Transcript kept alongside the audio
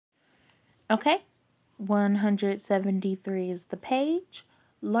Okay, 173 is the page.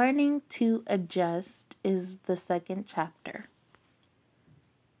 Learning to adjust is the second chapter.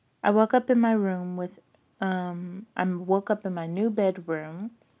 I woke up in my new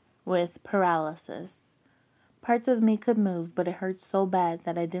bedroom with paralysis. Parts of me could move, but it hurt so bad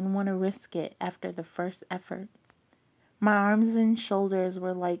that I didn't want to risk it after the first effort. My arms and shoulders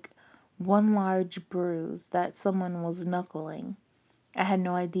were like one large bruise that someone was knuckling. I had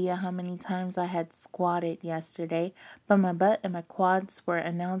no idea how many times I had squatted yesterday, but my butt and my quads were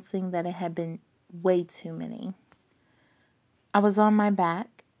announcing that it had been way too many. I was on my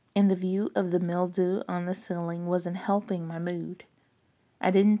back, and the view of the mildew on the ceiling wasn't helping my mood. I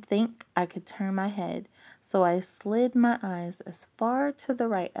didn't think I could turn my head, so I slid my eyes as far to the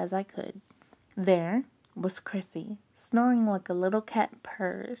right as I could. There was Chrissy, snoring like a little cat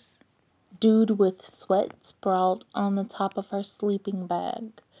purrs. Dude with sweat sprawled on the top of her sleeping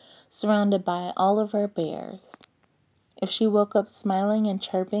bag, surrounded by all of her bears. If she woke up smiling and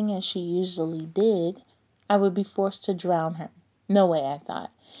chirping as she usually did, I would be forced to drown her. No way, I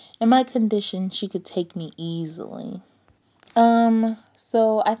thought. In my condition, she could take me easily.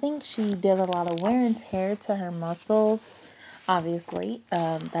 So I think she did a lot of wear and tear to her muscles. Obviously,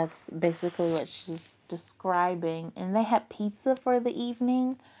 that's basically what she's describing. And they had pizza for the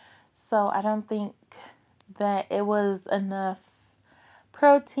evening, so I don't think that it was enough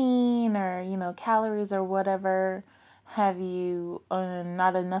protein or, calories or whatever have you,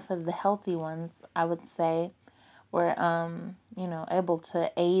 not enough of the healthy ones, I would say, were, able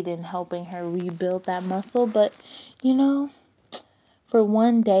to aid in helping her rebuild that muscle. But, for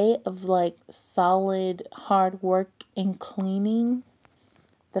one day of like solid hard work and cleaning,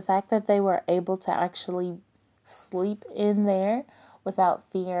 the fact that they were able to actually sleep in there without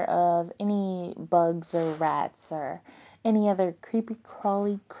fear of any bugs or rats or any other creepy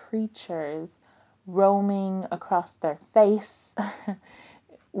crawly creatures roaming across their face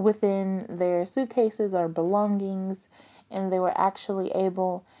within their suitcases or belongings, and they were actually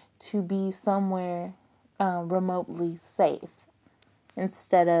able to be somewhere remotely safe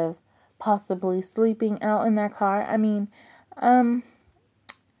instead of possibly sleeping out in their car. I mean, I'm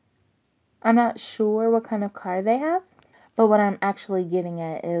not sure what kind of car they have, but what I'm actually getting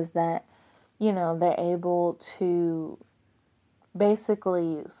at is that, they're able to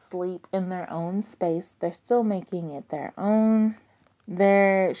basically sleep in their own space. They're still making it their own.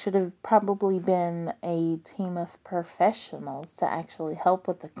 There should have probably been a team of professionals to actually help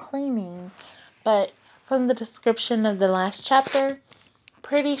with the cleaning, but from the description of the last chapter,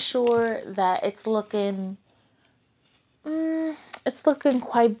 pretty sure that it's looking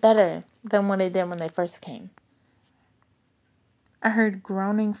quite better than what it did when they first came. I heard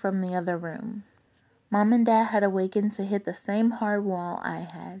groaning from the other room. Mom and Dad had awakened to hit the same hard wall I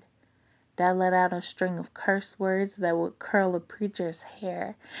had. Dad let out a string of curse words that would curl a preacher's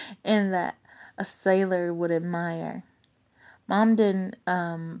hair and that a sailor would admire. Mom didn't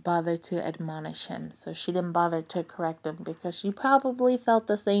bother to admonish him, so she didn't bother to correct him because she probably felt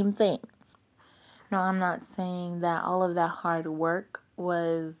the same thing. No, I'm not saying that all of that hard work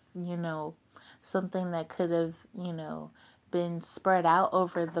was, something that could have, been spread out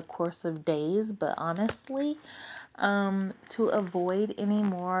over the course of days, but honestly, to avoid any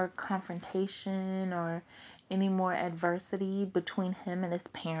more confrontation or any more adversity between him and his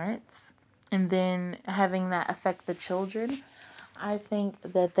parents, and then having that affect the children, I think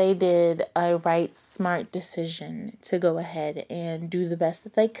that they did a right, smart decision to go ahead and do the best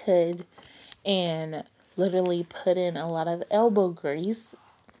that they could and literally put in a lot of elbow grease.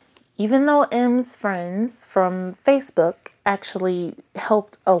 Even though M's friends from Facebook actually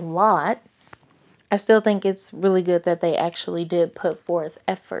helped a lot, I still think it's really good that they actually did put forth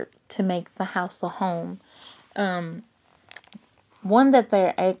effort to make the house a home. One that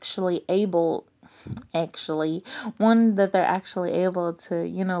they're actually able to,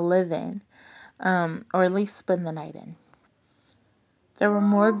 live in, or at least spend the night in. There were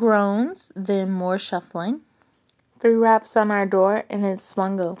more groans, then more shuffling. 3 raps on our door, and it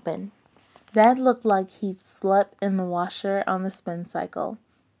swung open. Dad looked like he'd slept in the washer on the spin cycle.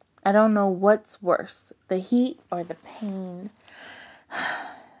 I don't know what's worse, the heat or the pain.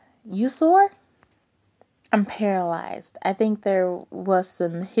 You sore? I'm paralyzed. I think there was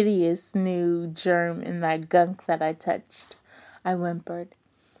some hideous new germ in that gunk that I touched. I whimpered.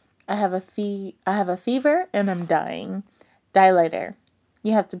 I have a fever and I'm dying. Die later.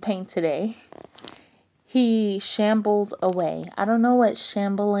 You have to paint today. He shambled away. I don't know what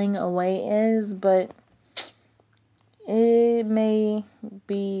shambling away is, but it may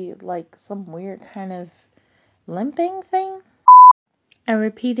be like some weird kind of limping thing. I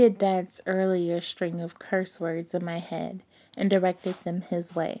repeated Dad's earlier string of curse words in my head and directed them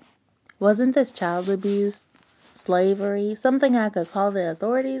his way. Wasn't this child abuse? Slavery? Something I could call the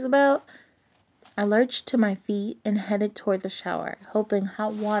authorities about? I lurched to my feet and headed toward the shower, hoping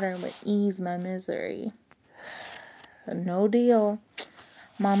hot water would ease my misery. No deal.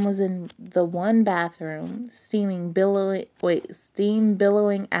 Mom was in the one bathroom, steam billowing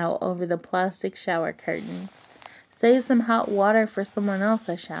out over the plastic shower curtain. Save some hot water for someone else,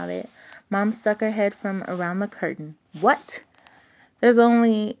 I shouted. Mom stuck her head from around the curtain. What? There's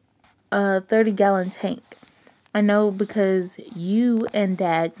only a 30-gallon tank. I know because you and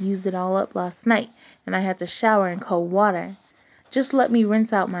Dad used it all up last night, and I had to shower in cold water. Just let me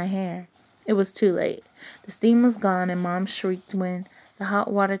rinse out my hair. It was too late. The steam was gone, and Mom shrieked when the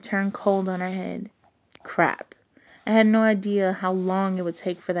hot water turned cold on her head. Crap. I had no idea how long it would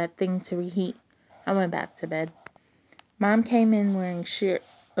take for that thing to reheat. I went back to bed. Mom came in wearing shorts.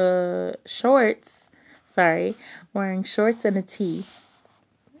 Wearing shorts and a tee.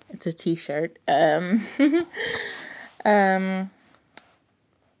 It's a t-shirt. Your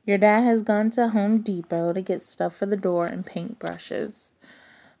dad has gone to Home Depot to get stuff for the door and paintbrushes.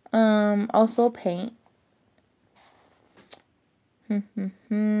 Also paint. I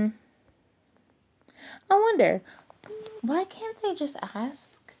wonder, why can't they just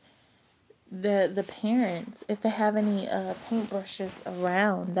ask the parents if they have any paintbrushes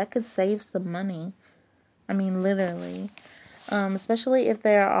around? That could save some money. I mean, literally. Especially if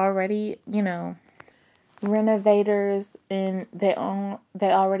they're already, renovators and they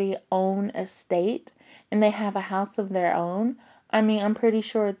already own a estate and they have a house of their own. I mean, I'm pretty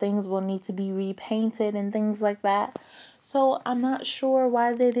sure things will need to be repainted and things like that. So I'm not sure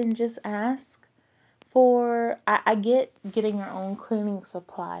why they didn't just ask for, I get getting your own cleaning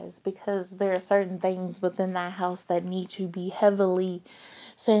supplies because there are certain things within that house that need to be heavily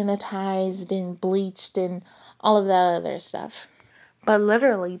sanitized and bleached and all of that other stuff. But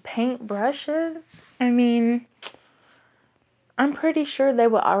literally, paint brushes, I mean, I'm pretty sure they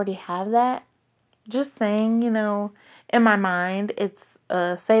would already have that. Just saying, in my mind, it's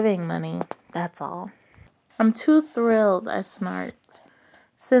saving money. That's all. I'm too thrilled, I snarked.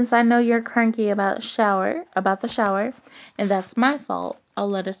 Since I know you're cranky about the shower, and that's my fault, I'll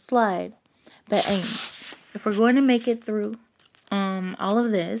let it slide. But Ames, if we're going to make it through all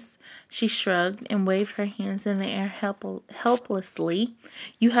of this, she shrugged and waved her hands in the air helplessly,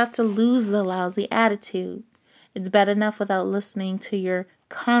 you have to lose the lousy attitude. It's bad enough without listening to your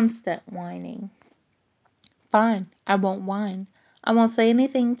constant whining. Fine, I won't whine. I won't say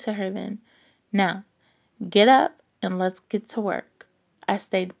anything to her then. Now, get up and let's get to work. I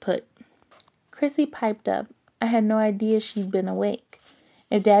stayed put. Chrissy piped up. I had no idea she'd been awake.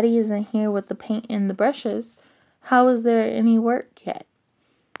 If Daddy isn't here with the paint and the brushes, how is there any work yet?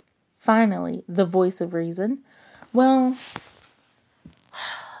 Finally, the voice of reason. Well,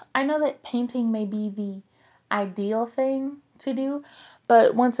 I know that painting may be the ideal thing to do,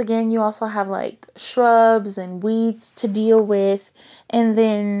 but once again, you also have like shrubs and weeds to deal with. And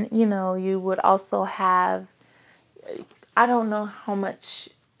then, you would also have, I don't know how much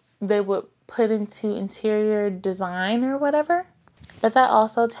they would put into interior design or whatever, but that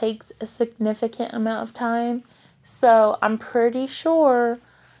also takes a significant amount of time. So I'm pretty sure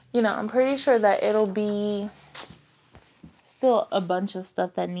that it'll be still a bunch of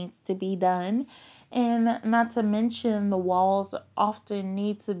stuff that needs to be done. And not to mention the walls often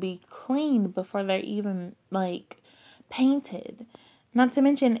need to be cleaned before they're even painted. Not to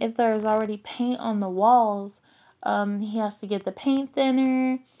mention if there's already paint on the walls, he has to get the paint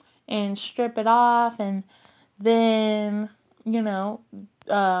thinner and strip it off. And then,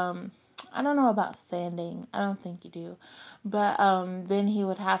 I don't know about sanding. I don't think you do. But then he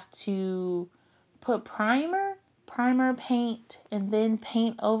would have to put primer paint, and then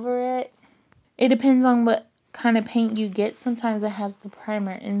paint over it. It depends on what kind of paint you get. Sometimes it has the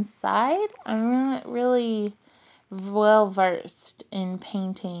primer inside. I'm not really well versed in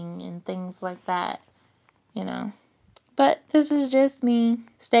painting and things like that, But this is just me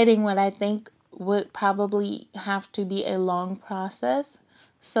stating what I think would probably have to be a long process.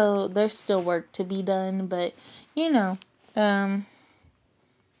 So there's still work to be done, but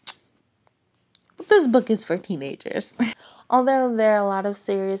this book is for teenagers. Although there are a lot of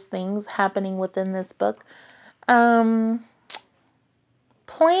serious things happening within this book,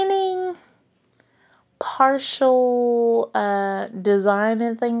 planning partial design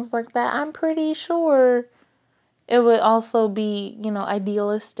and things like that, I'm pretty sure it would also be,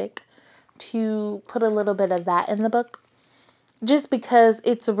 idealistic to put a little bit of that in the book. just because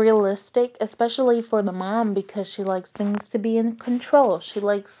it's realistic, especially for the mom, because she likes things to be in control. She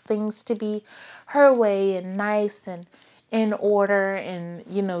likes things to be her way and nice and in order and,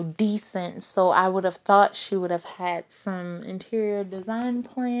 decent. So I would have thought she would have had some interior design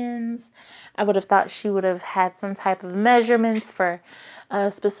plans. I would have thought she would have had some type of measurements for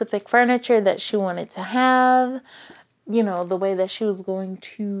specific furniture that she wanted to have, the way that she was going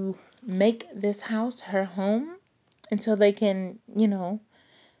to make this house her home until they can,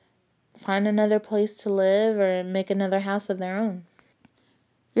 find another place to live or make another house of their own.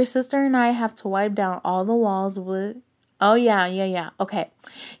 Your sister and I have to wipe down all the walls with... Oh, yeah. Okay.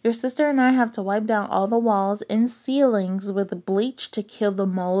 Your sister and I have to wipe down all the walls and ceilings with bleach to kill the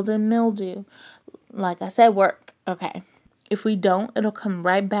mold and mildew. Like I said, work. Okay. If we don't, it'll come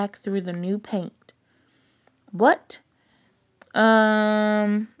right back through the new paint. What?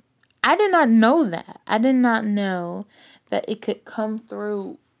 I did not know that. I did not know that it could come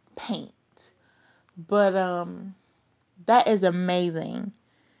through paint. But that is amazing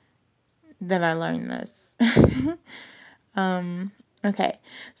that I learned this. Okay.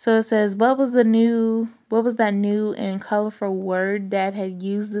 So it says, what was that new and colorful word Dad had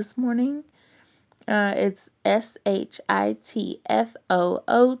used this morning? It's SHITFOOT.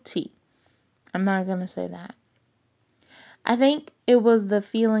 I'm not going to say that. I think it was the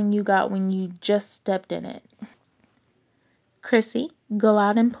feeling you got when you just stepped in it. Chrissy, go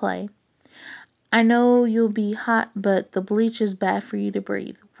out and play. I know you'll be hot, but the bleach is bad for you to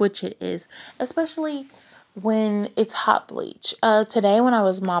breathe, which it is, especially when it's hot bleach. Today when I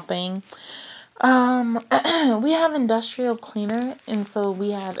was mopping, we have industrial cleaner, and so we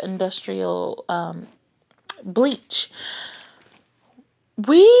have industrial bleach.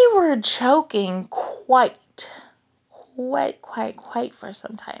 We were choking quite for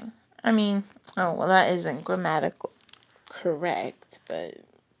some time. I mean, that isn't grammatically correct, but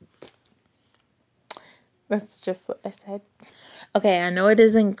that's just what I said. Okay, I know it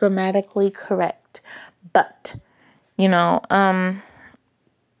isn't grammatically correct, but,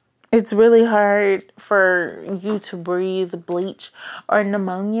 it's really hard for you to breathe bleach or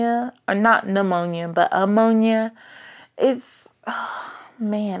pneumonia, or not pneumonia, but ammonia. It's...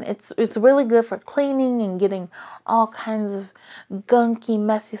 Man, it's really good for cleaning and getting all kinds of gunky,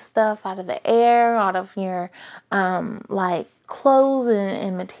 messy stuff out of the air, out of your, clothes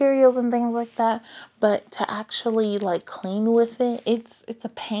and materials and things like that. But to actually, clean with it, it's a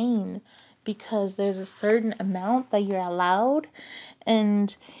pain because there's a certain amount that you're allowed.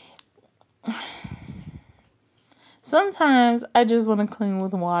 And sometimes I just want to clean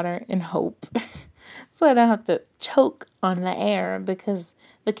with water and hope. So I don't have to choke on the air because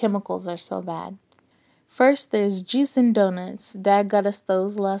the chemicals are so bad. First, there's juice and donuts. Dad got us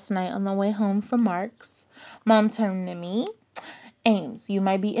those last night on the way home from Mark's. Mom turned to me. Ames, you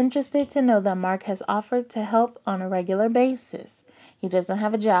might be interested to know that Mark has offered to help on a regular basis. He doesn't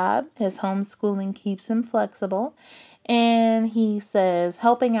have a job. His homeschooling keeps him flexible. And he says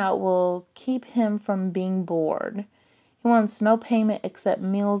helping out will keep him from being bored. He wants no payment except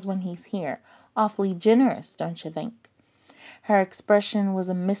meals when he's here. Awfully generous, don't you think? Her expression was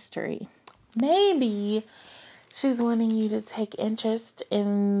a mystery. Maybe she's wanting you to take interest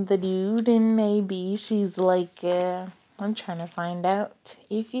in the dude, and maybe she's like, I'm trying to find out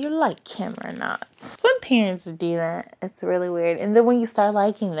if you like him or not. Some parents do that. It's really weird. And then when you start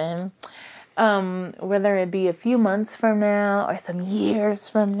liking them, whether it be a few months from now or some years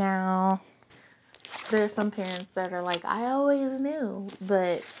from now, there are some parents that are like, I always knew.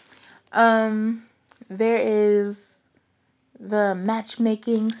 But there is the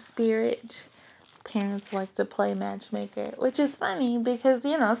matchmaking spirit. Parents like to play matchmaker, which is funny because,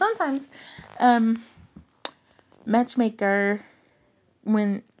 sometimes matchmaker,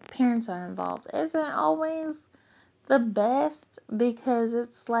 when parents are involved, isn't always the best because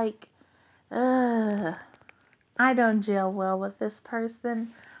it's like, I don't gel well with this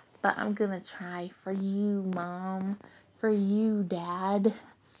person, but I'm gonna try for you, Mom, for you, Dad.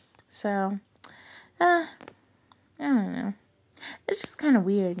 So, I don't know. It's just kind of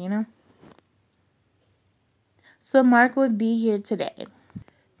weird, So Mark would be here today.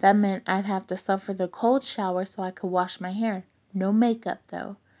 That meant I'd have to suffer the cold shower so I could wash my hair. No makeup,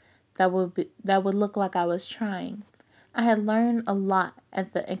 though. That would look like I was trying. I had learned a lot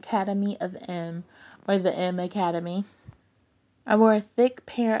at the Academy of M, or the M Academy. I wore a thick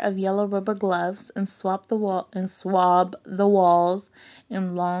pair of yellow rubber gloves and swab the walls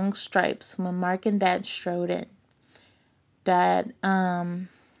in long stripes when Mark and Dad strode in. Dad, No.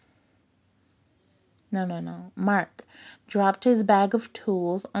 Mark dropped his bag of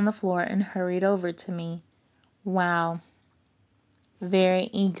tools on the floor and hurried over to me. Wow. very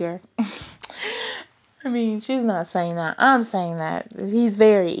eager. I mean, she's not saying that. I'm saying that. He's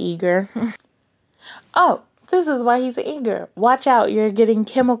very eager. Oh, this is why he's eager. Watch out, you're getting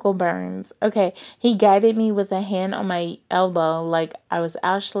chemical burns. Okay, he guided me with a hand on my elbow like I was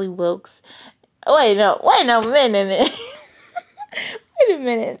Ashley Wilkes. Wait a minute. Wait a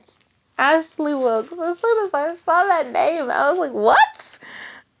minute. Ashley Wilkes. As soon as I saw that name, I was like, what?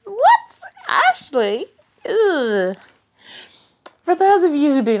 What? Ashley? Ugh. For those of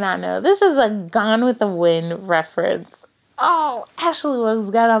you who do not know, this is a Gone with the Wind reference. Oh, Ashley Wilkes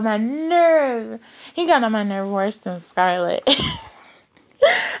got on my nerve. He got on my nerve worse than Scarlett.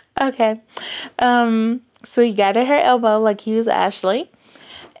 Okay. So he got at her elbow like he was Ashley.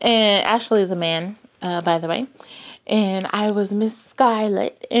 And Ashley is a man, by the way. And I was Miss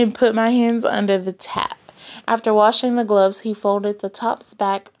Scarlett and put my hands under the tap. After washing the gloves, he folded the tops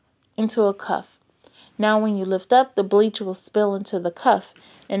back into a cuff. Now when you lift up, the bleach will spill into the cuff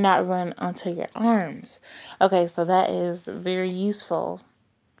and not run onto your arms. Okay, so that is very useful.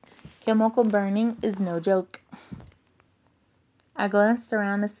 Chemical burning is no joke. I glanced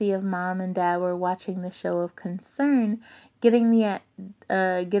around to see if Mom and Dad were watching the show of concern, getting the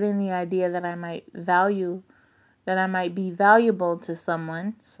idea that I might be valuable to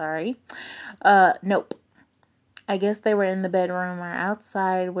someone. Sorry. Nope. I guess they were in the bedroom or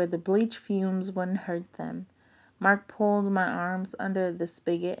outside where the bleach fumes wouldn't hurt them. Mark pulled my arms under the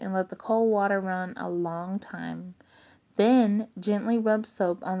spigot and let the cold water run a long time. Then gently rubbed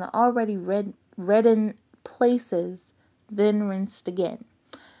soap on the already reddened places, then rinsed again.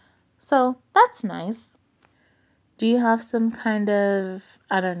 So that's nice. Do you have some kind of,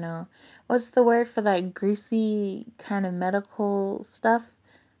 I don't know, what's the word for that greasy kind of medical stuff?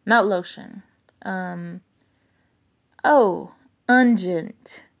 Not lotion. Unguent.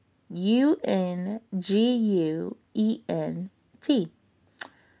 Unguent.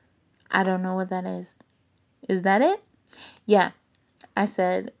 I don't know what that is. Is that it? Yeah, I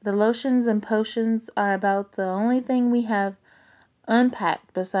said. The lotions and potions are about the only thing we have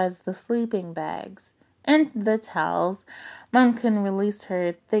unpacked besides the sleeping bags. And the towels. Mom couldn't release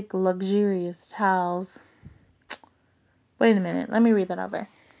her thick, luxurious towels. Wait a minute. Let me read that over.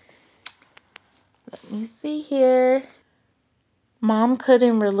 Let me see here. Mom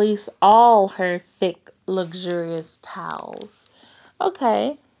couldn't release all her thick, luxurious towels.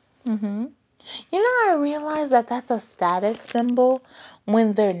 Okay. You know, I realize that that's a status symbol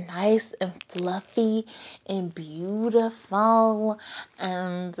when they're nice and fluffy and beautiful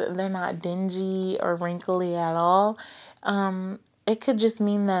and they're not dingy or wrinkly at all. It could just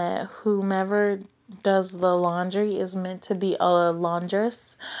mean that whomever does the laundry is meant to be a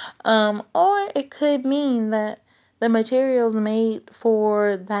laundress. Or it could mean that the materials made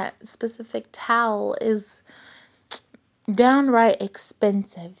for that specific towel is downright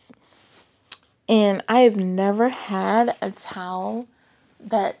expensive. And I've never had a towel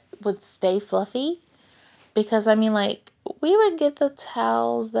that would stay fluffy. Because, I mean, like, we would get the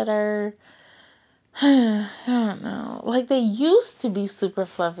towels that are, I don't know, like they used to be super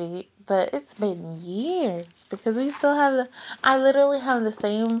fluffy. But it's been years because we still have I literally have the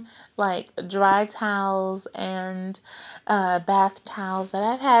same, like, dry towels and bath towels that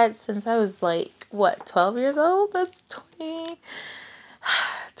I've had since I was, like, 12 years old? That's 20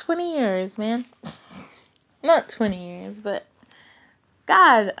 years, man. Not 20 years, but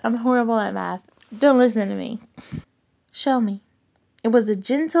God, I'm horrible at math. Don't listen to me. Show me. It was a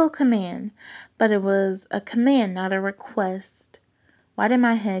gentle command, but it was a command, not a request. Why did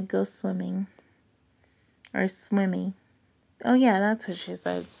my head go swimming? Or swimmy? Oh yeah, that's what she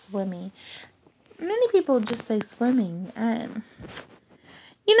said, swimmy. Many people just say swimming.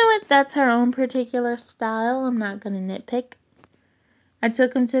 You know what? That's her own particular style. I'm not going to nitpick. I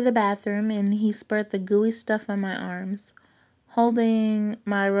took him to the bathroom and he spread the gooey stuff on my arms, holding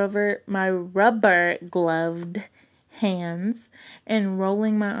my rubber gloved hands and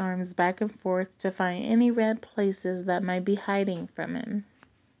rolling my arms back and forth to find any red places that might be hiding from him.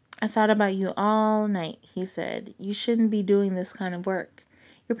 I thought about you all night, he said. You shouldn't be doing this kind of work.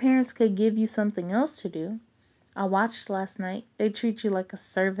 Your parents could give you something else to do. I watched last night. They treat you like a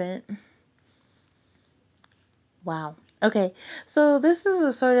servant. Wow. Okay, so this is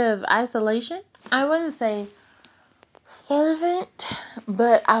a sort of isolation. I wouldn't say servant,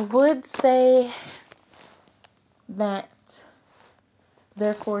 but I would say that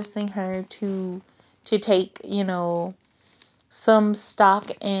they're forcing her to take, some stock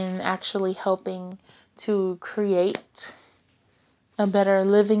in actually helping to create a better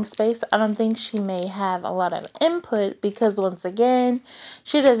living space. I don't think she may have a lot of input because, once again,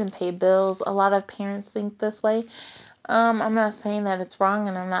 she doesn't pay bills. A lot of parents think this way. I'm not saying that it's wrong,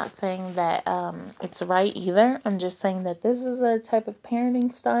 and I'm not saying that it's right either. I'm just saying that this is a type of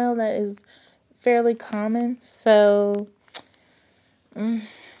parenting style that is fairly common. So,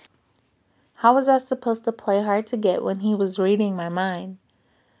 how was I supposed to play hard to get when he was reading my mind?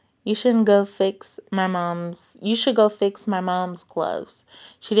 You shouldn't go fix my mom's. You should go fix my mom's gloves.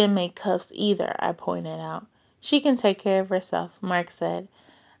 She didn't make cuffs either, I pointed out. She can take care of herself, Mark said.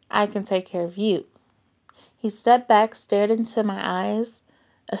 I can take care of you. He stepped back, stared into my eyes,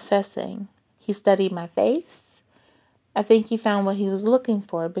 assessing. He studied my face. I think he found what he was looking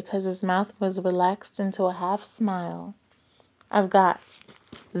for because his mouth was relaxed into a half smile. I've got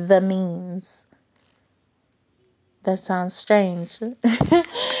the means. That sounds strange.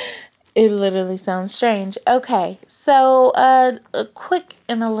 It literally sounds strange. Okay, so a quick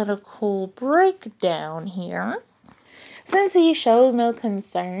analytical breakdown here. Since he shows no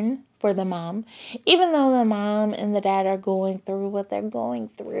concern for the mom, even though the mom and the dad are going through what they're going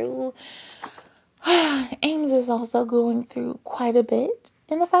through, Ames is also going through quite a bit.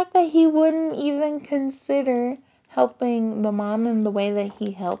 And the fact that he wouldn't even consider helping the mom in the way that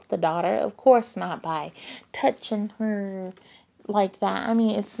he helped the daughter, of course not by touching her like that. I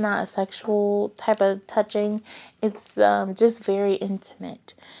mean, it's not a sexual type of touching. It's just very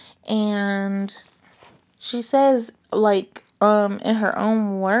intimate. And she says, like, in her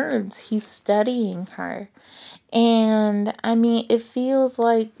own words, he's studying her. And I mean, it feels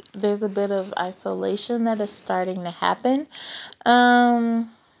like there's a bit of isolation that is starting to happen.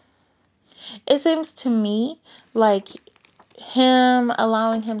 It seems to me like him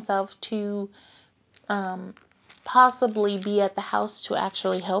allowing himself to possibly be at the house to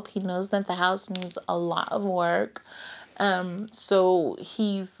actually help. He knows that the house needs a lot of work. So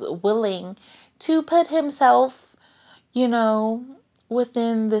he's willing to put himself,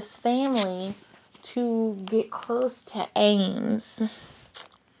 within this family to get close to Ames.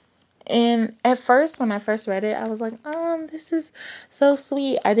 And at first, when I first read it, I was like, this is so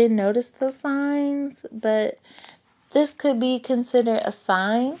sweet. I didn't notice the signs, but this could be considered a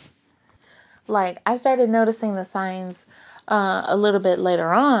sign. Like, I started noticing the signs a little bit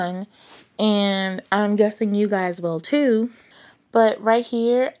later on, and I'm guessing you guys will too. But right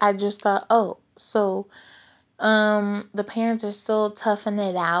here, I just thought, so the parents are still toughing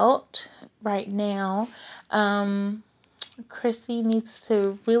it out right now. Chrissy needs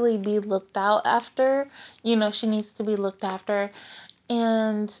to really be looked out after. She needs to be looked after.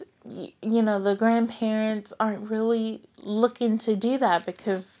 And, the grandparents aren't really looking to do that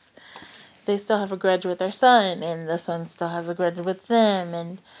because they still have a grudge with their son, and the son still has a grudge with them.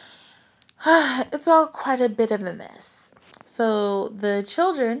 And it's all quite a bit of a mess. So the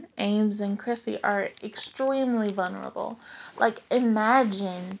children, Ames and Chrissy, are extremely vulnerable. Like,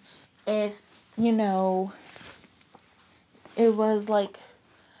 imagine if, it was like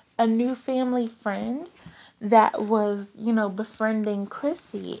a new family friend that was, befriending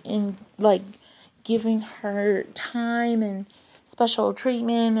Chrissy and like giving her time and special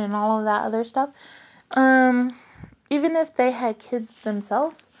treatment and all of that other stuff. Even if they had kids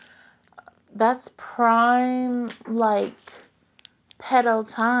themselves, that's prime like pedo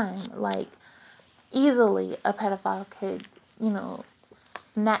time. Like, easily a pedophile could,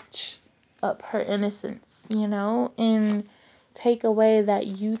 snatch up her innocence, and take away that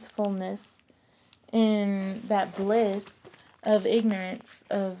youthfulness and that bliss of ignorance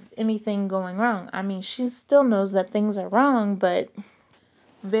of anything going wrong. I mean, she still knows that things are wrong, but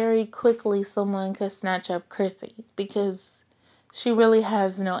very quickly someone could snatch up Chrissy because she really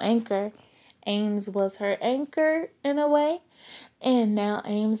has no anchor. Ames was her anchor in a way, and now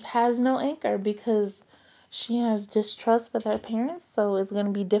Ames has no anchor because she has distrust with her parents, so it's going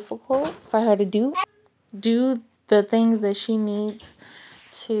to be difficult for her to do the things that she needs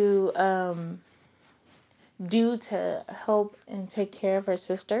to do to help and take care of her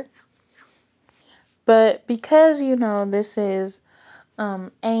sister. But because, this is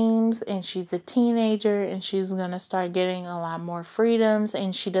Ames and she's a teenager and she's going to start getting a lot more freedoms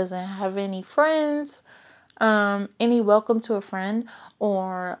and she doesn't have any friends, any welcome to a friend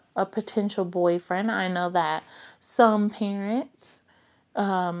or a potential boyfriend. I know that some parents,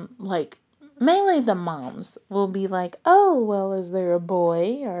 like mainly the moms, will be like, oh, well, is there a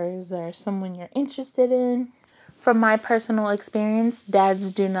boy or is there someone you're interested in? From my personal experience,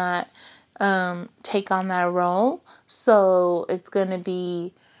 dads do not take on that role. So it's going to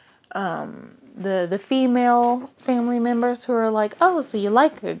be the female family members who are like, oh, so you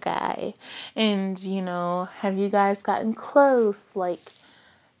like a guy. And, have you guys gotten close? Like,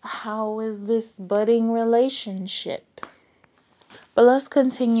 how is this budding relationship? But let's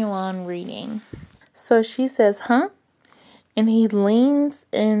continue on reading. So she says, huh? And he leans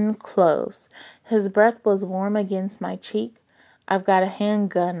in close. His breath was warm against my cheek. I've got a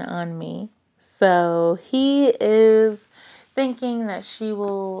handgun on me. So he is thinking that she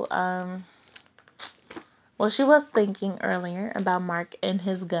will, she was thinking earlier about Mark and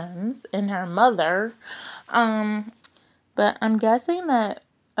his guns and her mother. But I'm guessing that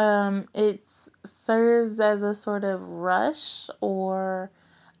it serves as a sort of rush or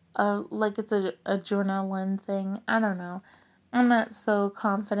like it's a adrenaline thing. I don't know. I'm not so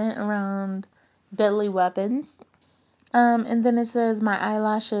confident around deadly weapons. And then it says my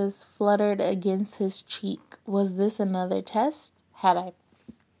eyelashes fluttered against his cheek. Was this another test? Had I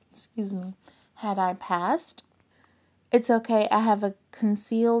passed? It's okay. I have a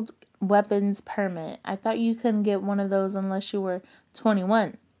concealed weapons permit. I thought you couldn't get one of those unless you were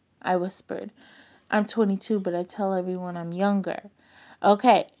 21, I whispered. I'm 22, but I tell everyone I'm younger.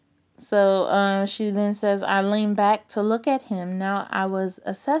 Okay. So she then says, I leaned back to look at him. Now I was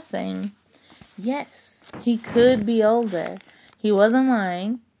assessing. Yes, he could be older. He wasn't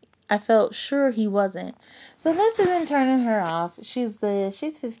lying. I felt sure he wasn't. So this isn't turning her off. She's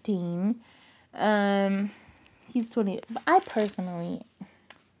 15. He's 20. But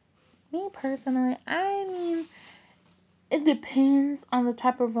I mean, it depends on the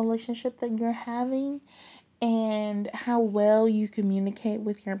type of relationship that you're having and how well you communicate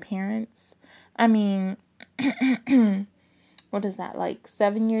with your parents. I mean, what is that, like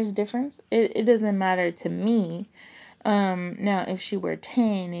 7 years difference? It doesn't matter to me. Now if she were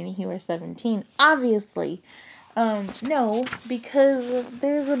 10 and he were 17, obviously, no, because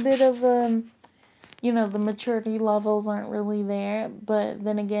there's a bit of, the maturity levels aren't really there. But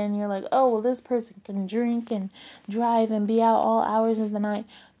then again, you're like, oh, well, this person can drink and drive and be out all hours of the night.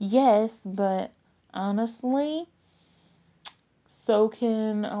 Yes, but honestly, so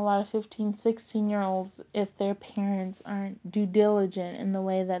can a lot of 15, 16-year-olds if their parents aren't due diligent in the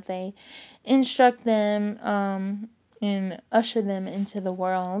way that they instruct them and usher them into the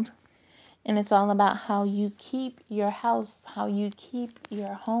world. And it's all about how you keep your house, how you keep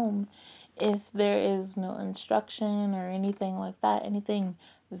your home. If there is no instruction or anything like that, anything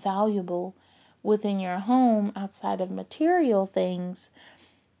valuable within your home outside of material things,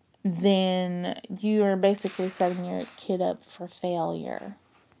 then you are basically setting your kid up for failure.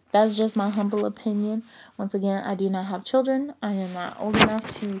 That's just my humble opinion. Once again, I do not have children. I am not old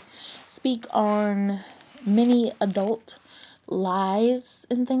enough to speak on many adult lives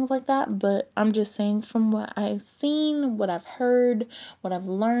and things like that, but I'm just saying from what I've seen, what I've heard, what I've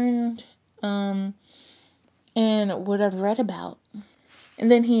learned, and what I've read about.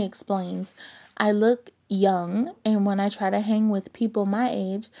 And then he explains, I look young, and when I try to hang with people my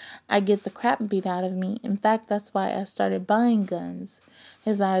age, I get the crap beat out of me. In fact, that's why I started buying guns.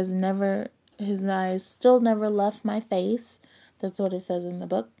 His eyes still never left my face. That's what it says in the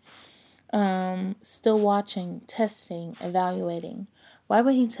book. Still watching, testing, evaluating. Why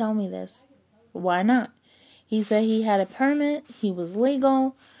would he tell me this? Why not? He said he had a permit, he was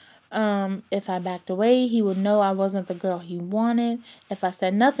legal. If I backed away, he would know I wasn't the girl he wanted. If I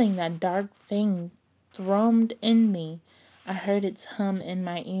said nothing, that dark thing thrummed in me. I heard its hum in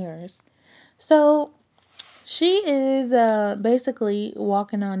my ears. So she is basically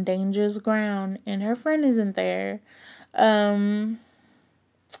walking on dangerous ground, and her friend isn't there. I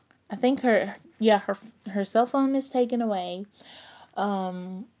think her cell phone is taken away.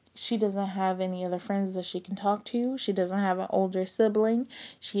 She doesn't have any other friends that she can talk to. She doesn't have an older sibling.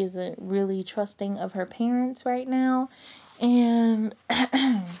 She isn't really trusting of her parents right now. And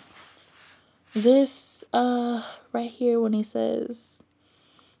this right here when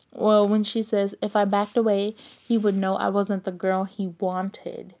she says, if I backed away, he would know I wasn't the girl he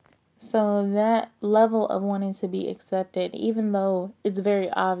wanted. So that level of wanting to be accepted, even though it's very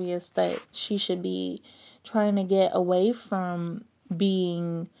obvious that she should be trying to get away from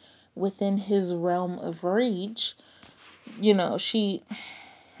being within his realm of reach, she's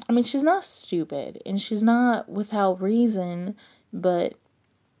not stupid and she's not without reason, but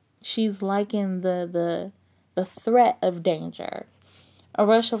she's liking the threat of danger. A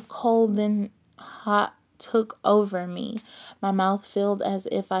rush of cold and hot took over me. My mouth filled as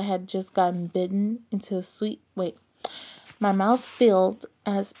if I had just gotten bitten into My mouth filled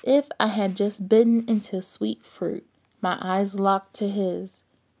as if I had just bitten into sweet fruit. My eyes locked to his.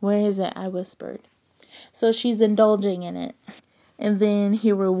 Where is it? I whispered. So she's indulging in it. And then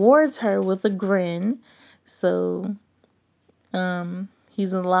he rewards her with a grin. So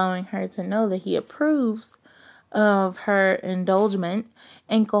he's allowing her to know that he approves of her indulgence.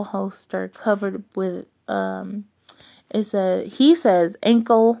 Ankle holster covered with he says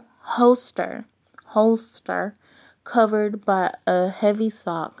ankle holster covered by a heavy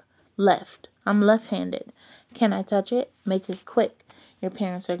sock. Left. I'm left-handed. Can I touch it? Make it quick. Your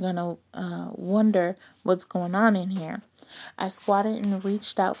parents are gonna wonder what's going on in here. I squatted and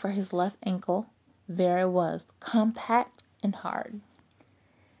reached out for his left ankle. There it was, compact and hard.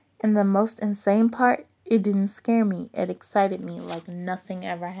 And the most insane part, it didn't scare me. It excited me like nothing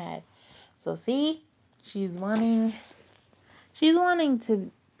ever had. So see, she's wanting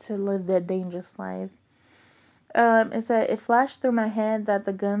to live that dangerous life. It said it flashed through my head that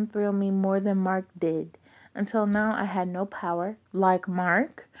the gun thrilled me more than Mark did. Until now, I had no power like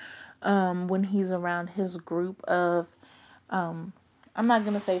Mark. When he's around his group of, I'm not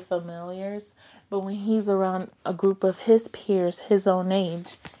gonna say familiars, but when he's around a group of his peers, his own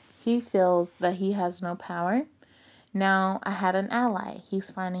age, he feels that he has no power. Now I had an ally.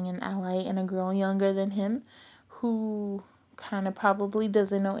 He's finding an ally in a girl younger than him who kind of probably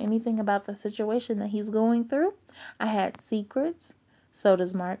doesn't know anything about the situation that he's going through. I had secrets. So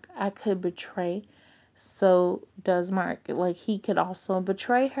does Mark. I could betray. So does Mark. Like, he could also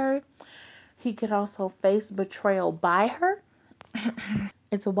betray her. He could also face betrayal by her.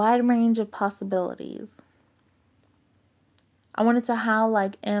 It's a wide range of possibilities. I wanted to howl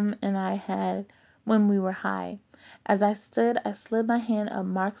like M and I had when we were high. As I stood, I slid my hand up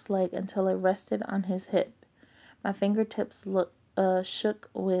Mark's leg until it rested on his hip. My fingertips shook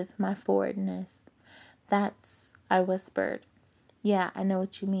with my forwardness. I whispered. Yeah, I know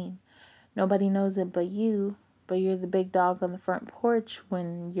what you mean. Nobody knows it but you're the big dog on the front porch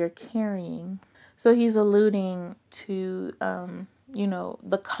when you're carrying. So he's alluding to,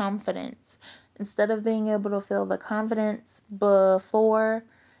 the confidence. Instead of being able to feel the confidence before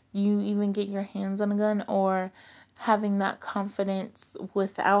you even get your hands on a gun, or having that confidence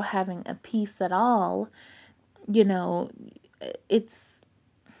without having a piece at all, it's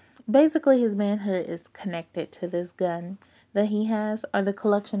basically his manhood is connected to this gun that he has, or the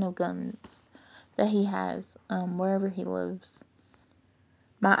collection of guns that he has wherever he lives.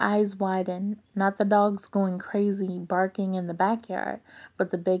 My eyes widened, not the dogs going crazy barking in the backyard, but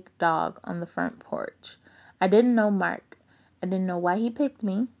the big dog on the front porch. I didn't know Mark. I didn't know why he picked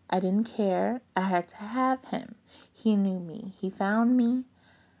me. I didn't care. I had to have him. He knew me. He found me.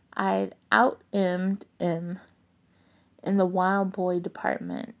 I'd out-emmed him in the wild boy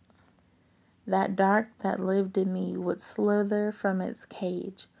department. That dark that lived in me would slither from its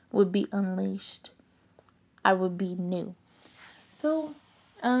cage, would be unleashed. I would be new. So,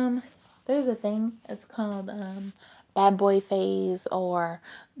 there's a thing. It's called bad boy phase, or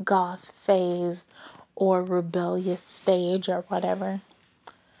goth phase, or rebellious stage, or whatever.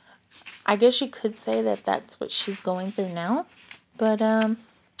 I guess you could say that that's what she's going through now, but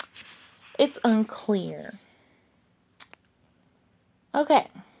it's unclear. Okay,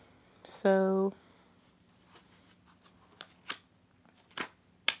 so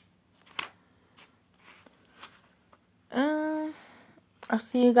I'll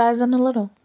see you guys in a little.